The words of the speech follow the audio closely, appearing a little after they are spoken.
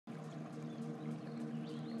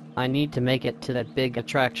I need to make it to that big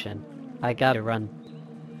attraction. I gotta run.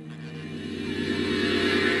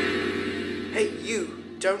 Hey, you!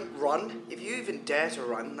 Don't run. If you even dare to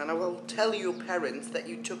run, then I will tell your parents that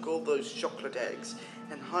you took all those chocolate eggs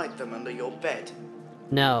and hide them under your bed.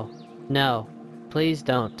 No. No. Please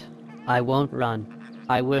don't. I won't run.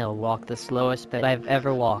 I will walk the slowest bit I've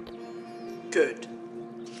ever walked. Good.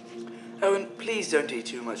 Oh, and please don't eat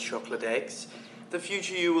too much chocolate eggs. The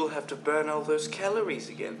future you will have to burn all those calories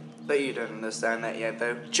again. But you don't understand that yet,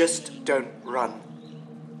 though. Just don't run.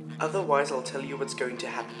 Otherwise, I'll tell you what's going to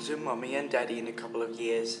happen to Mommy and Daddy in a couple of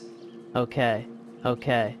years. Okay.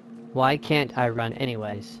 Okay. Why can't I run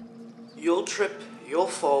anyways? You'll trip, you'll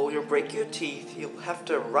fall, you'll break your teeth, you'll have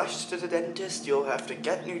to rush to the dentist, you'll have to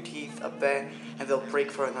get new teeth up there, and they'll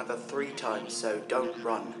break for another 3 times, so don't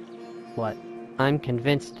run. What? I'm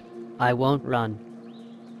convinced. I won't run.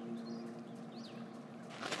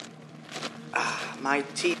 My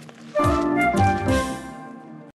teeth.